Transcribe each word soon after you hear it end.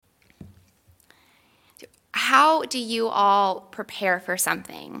how do you all prepare for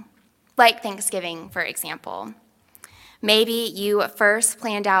something? Like Thanksgiving, for example. Maybe you first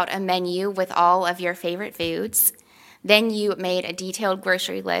planned out a menu with all of your favorite foods. Then you made a detailed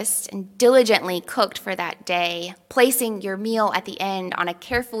grocery list and diligently cooked for that day, placing your meal at the end on a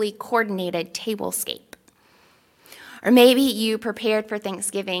carefully coordinated tablescape. Or maybe you prepared for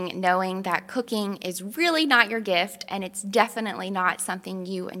Thanksgiving knowing that cooking is really not your gift and it's definitely not something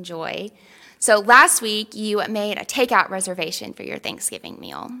you enjoy. So last week you made a takeout reservation for your Thanksgiving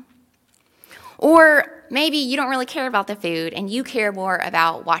meal. Or maybe you don't really care about the food and you care more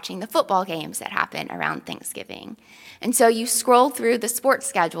about watching the football games that happen around Thanksgiving. And so you scroll through the sports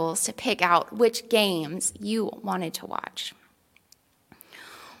schedules to pick out which games you wanted to watch.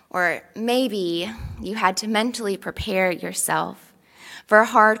 Or maybe you had to mentally prepare yourself for a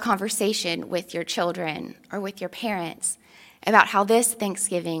hard conversation with your children or with your parents about how this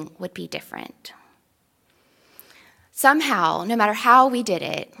Thanksgiving would be different. Somehow, no matter how we did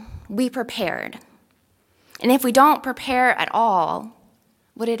it, we prepared. And if we don't prepare at all,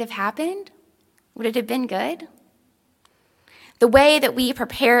 would it have happened? Would it have been good? The way that we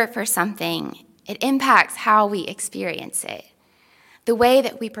prepare for something, it impacts how we experience it. The way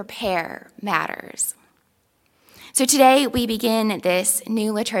that we prepare matters. So today we begin this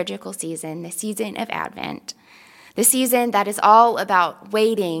new liturgical season, the season of Advent, the season that is all about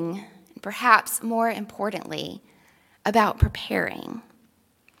waiting, and perhaps more importantly, about preparing.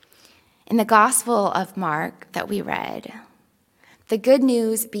 In the Gospel of Mark that we read, the good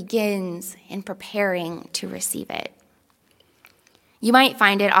news begins in preparing to receive it. You might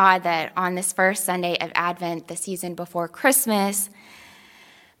find it odd that on this first Sunday of Advent, the season before Christmas,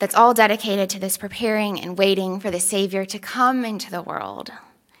 that's all dedicated to this preparing and waiting for the Savior to come into the world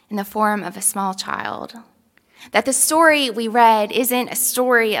in the form of a small child, that the story we read isn't a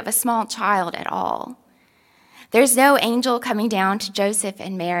story of a small child at all. There's no angel coming down to Joseph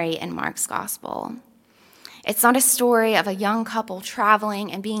and Mary in Mark's Gospel. It's not a story of a young couple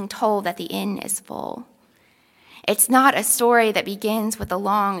traveling and being told that the inn is full. It's not a story that begins with a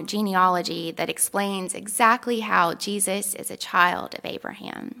long genealogy that explains exactly how Jesus is a child of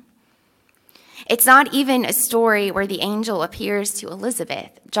Abraham. It's not even a story where the angel appears to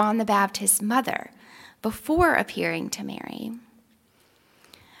Elizabeth, John the Baptist's mother, before appearing to Mary.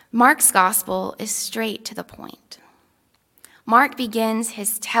 Mark's gospel is straight to the point. Mark begins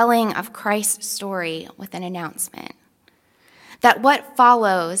his telling of Christ's story with an announcement that what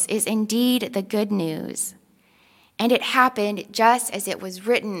follows is indeed the good news. And it happened just as it was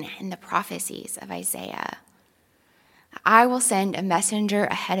written in the prophecies of Isaiah. I will send a messenger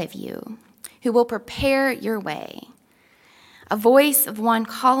ahead of you who will prepare your way. A voice of one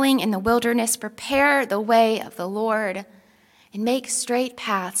calling in the wilderness, prepare the way of the Lord and make straight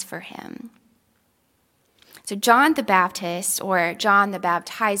paths for him. So John the Baptist, or John the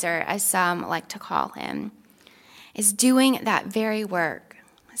Baptizer, as some like to call him, is doing that very work,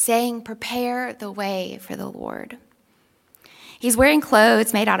 saying, prepare the way for the Lord. He's wearing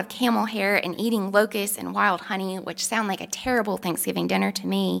clothes made out of camel hair and eating locusts and wild honey, which sound like a terrible Thanksgiving dinner to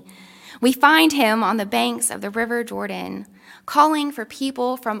me. We find him on the banks of the River Jordan, calling for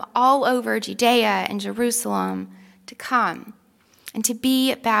people from all over Judea and Jerusalem to come and to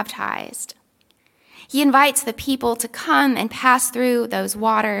be baptized. He invites the people to come and pass through those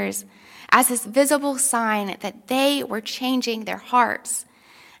waters as this visible sign that they were changing their hearts.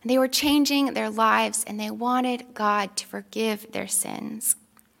 They were changing their lives, and they wanted God to forgive their sins.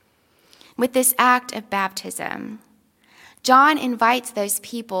 With this act of baptism, John invites those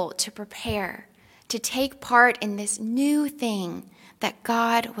people to prepare, to take part in this new thing that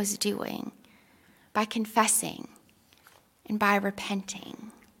God was doing by confessing and by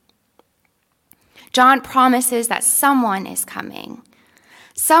repenting. John promises that someone is coming,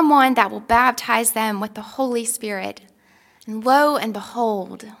 someone that will baptize them with the Holy Spirit. And lo and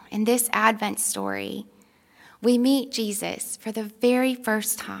behold, in this Advent story, we meet Jesus for the very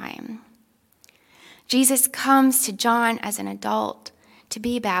first time. Jesus comes to John as an adult to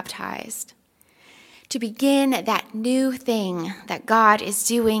be baptized, to begin that new thing that God is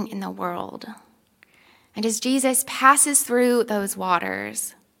doing in the world. And as Jesus passes through those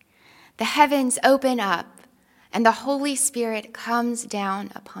waters, the heavens open up and the Holy Spirit comes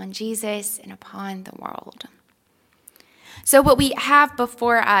down upon Jesus and upon the world. So what we have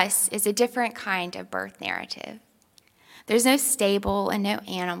before us is a different kind of birth narrative. There's no stable and no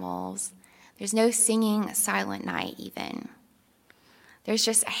animals. There's no singing silent night even. There's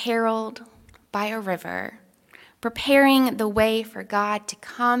just a herald by a river preparing the way for God to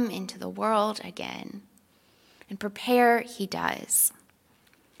come into the world again. And prepare he does.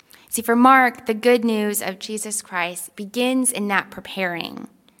 See, for Mark, the good news of Jesus Christ begins in that preparing.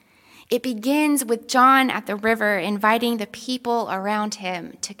 It begins with John at the river inviting the people around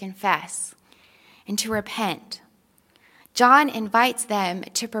him to confess and to repent. John invites them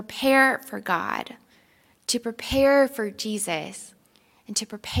to prepare for God, to prepare for Jesus, and to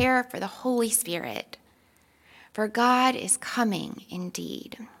prepare for the Holy Spirit. For God is coming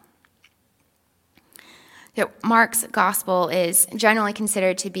indeed. Mark's gospel is generally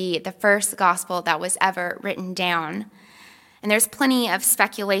considered to be the first gospel that was ever written down. And there's plenty of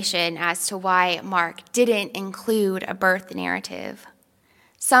speculation as to why Mark didn't include a birth narrative.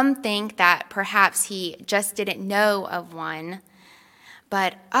 Some think that perhaps he just didn't know of one,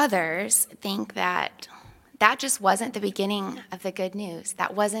 but others think that that just wasn't the beginning of the good news.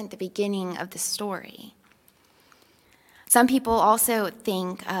 That wasn't the beginning of the story. Some people also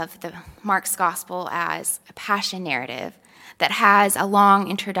think of Mark's gospel as a passion narrative that has a long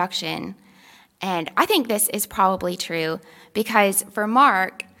introduction. And I think this is probably true because for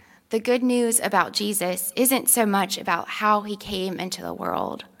Mark, the good news about Jesus isn't so much about how he came into the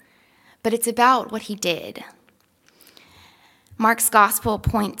world, but it's about what he did. Mark's gospel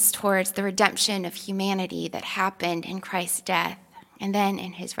points towards the redemption of humanity that happened in Christ's death and then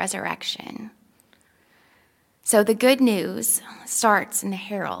in his resurrection. So the good news starts in the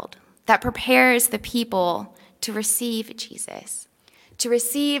herald that prepares the people to receive Jesus, to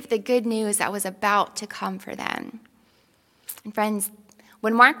receive the good news that was about to come for them. And friends,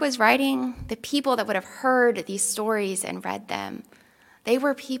 when Mark was writing, the people that would have heard these stories and read them, they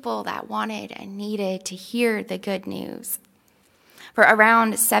were people that wanted and needed to hear the good news. For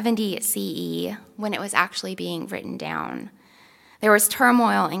around 70 CE, when it was actually being written down, there was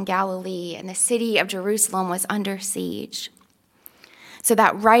turmoil in Galilee, and the city of Jerusalem was under siege. So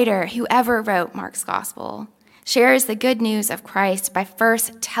that writer, whoever wrote Mark's gospel, shares the good news of Christ by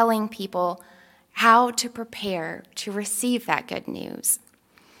first telling people how to prepare to receive that good news.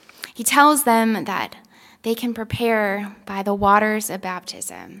 He tells them that they can prepare by the waters of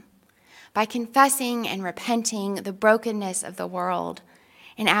baptism, by confessing and repenting the brokenness of the world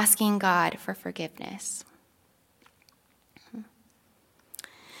and asking God for forgiveness.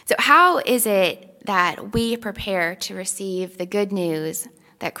 So how is it that we prepare to receive the good news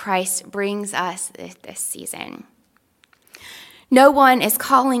that Christ brings us this season? No one is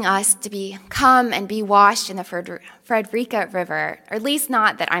calling us to come and be washed in the Frederica River, or at least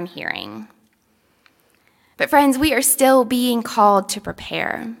not that I'm hearing. But friends, we are still being called to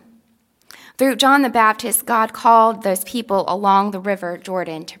prepare. Through John the Baptist, God called those people along the river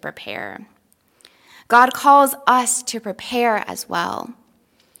Jordan to prepare. God calls us to prepare as well.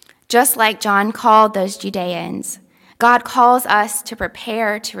 Just like John called those Judeans, God calls us to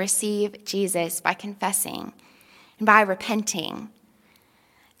prepare to receive Jesus by confessing and by repenting.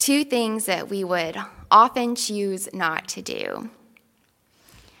 Two things that we would often choose not to do.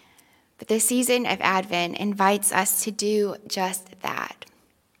 But the season of Advent invites us to do just that.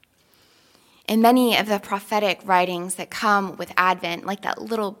 In many of the prophetic writings that come with Advent, like that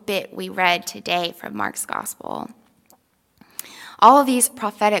little bit we read today from Mark's Gospel, all of these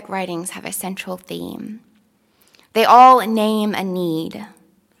prophetic writings have a central theme. They all name a need.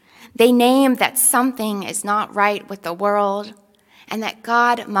 They name that something is not right with the world and that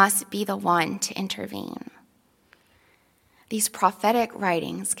God must be the one to intervene. These prophetic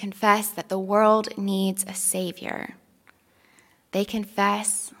writings confess that the world needs a Savior. They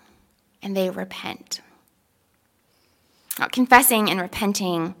confess and they repent. Now, confessing and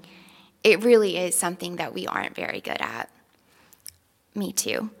repenting, it really is something that we aren't very good at. Me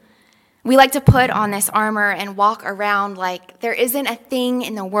too. We like to put on this armor and walk around like there isn't a thing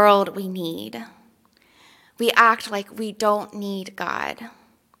in the world we need. We act like we don't need God,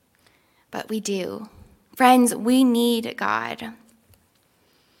 but we do. Friends, we need God.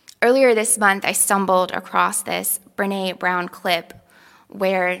 Earlier this month, I stumbled across this Brené Brown clip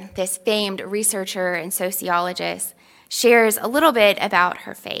where this famed researcher and sociologist shares a little bit about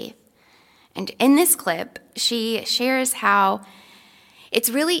her faith. And in this clip, she shares how it's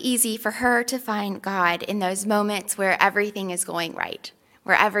really easy for her to find God in those moments where everything is going right,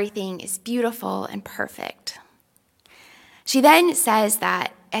 where everything is beautiful and perfect. She then says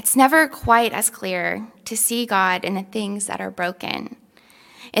that it's never quite as clear to see God in the things that are broken,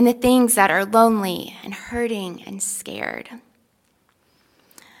 in the things that are lonely and hurting and scared.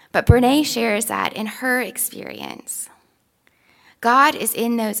 But Brené shares that in her experience, God is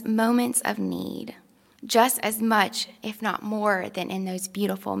in those moments of need just as much, if not more, than in those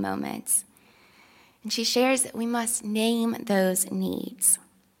beautiful moments. And she shares that we must name those needs.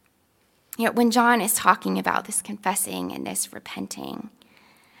 You know, when John is talking about this confessing and this repenting,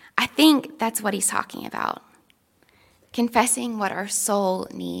 I think that's what he's talking about. Confessing what our soul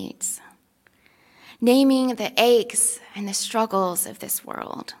needs. Naming the aches and the struggles of this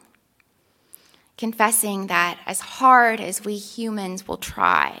world. Confessing that as hard as we humans will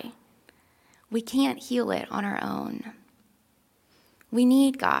try, we can't heal it on our own. We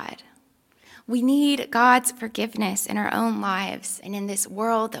need God. We need God's forgiveness in our own lives and in this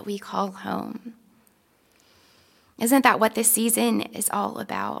world that we call home. Isn't that what this season is all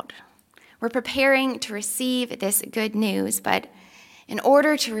about? We're preparing to receive this good news, but in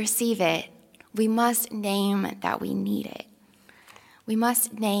order to receive it, we must name that we need it. We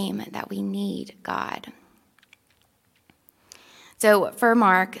must name that we need God. So for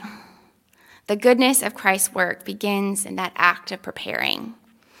Mark, the goodness of Christ's work begins in that act of preparing,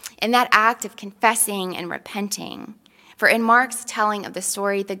 in that act of confessing and repenting. For in Mark's telling of the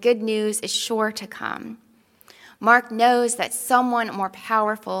story, the good news is sure to come. Mark knows that someone more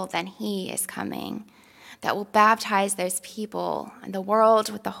powerful than he is coming, that will baptize those people and the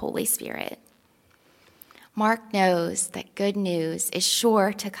world with the Holy Spirit. Mark knows that good news is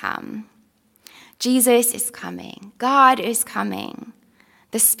sure to come. Jesus is coming. God is coming.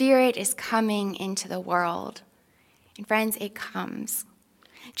 The Spirit is coming into the world. And friends, it comes.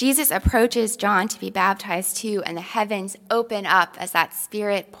 Jesus approaches John to be baptized too, and the heavens open up as that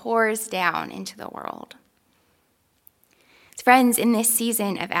Spirit pours down into the world. Friends, in this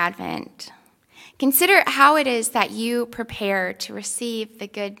season of Advent, consider how it is that you prepare to receive the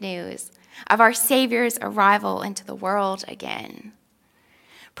good news of our Savior's arrival into the world again.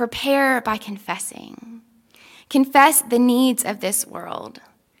 Prepare by confessing. Confess the needs of this world.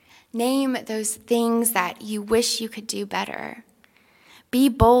 Name those things that you wish you could do better. Be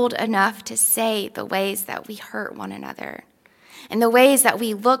bold enough to say the ways that we hurt one another and the ways that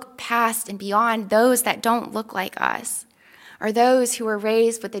we look past and beyond those that don't look like us, or those who were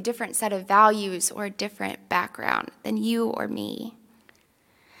raised with a different set of values or a different background than you or me.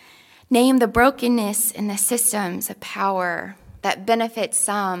 Name the brokenness in the systems of power that benefit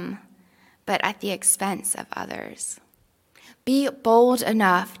some, but at the expense of others. Be bold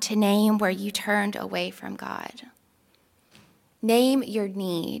enough to name where you turned away from God. Name your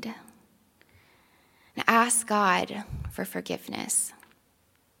need. And ask God for forgiveness.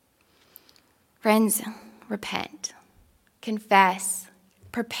 Friends, repent. Confess,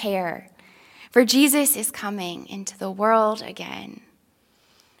 prepare, for Jesus is coming into the world again.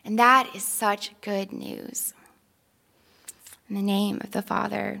 And that is such good news. In the name of the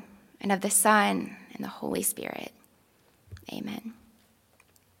Father, and of the Son, and the Holy Spirit, amen.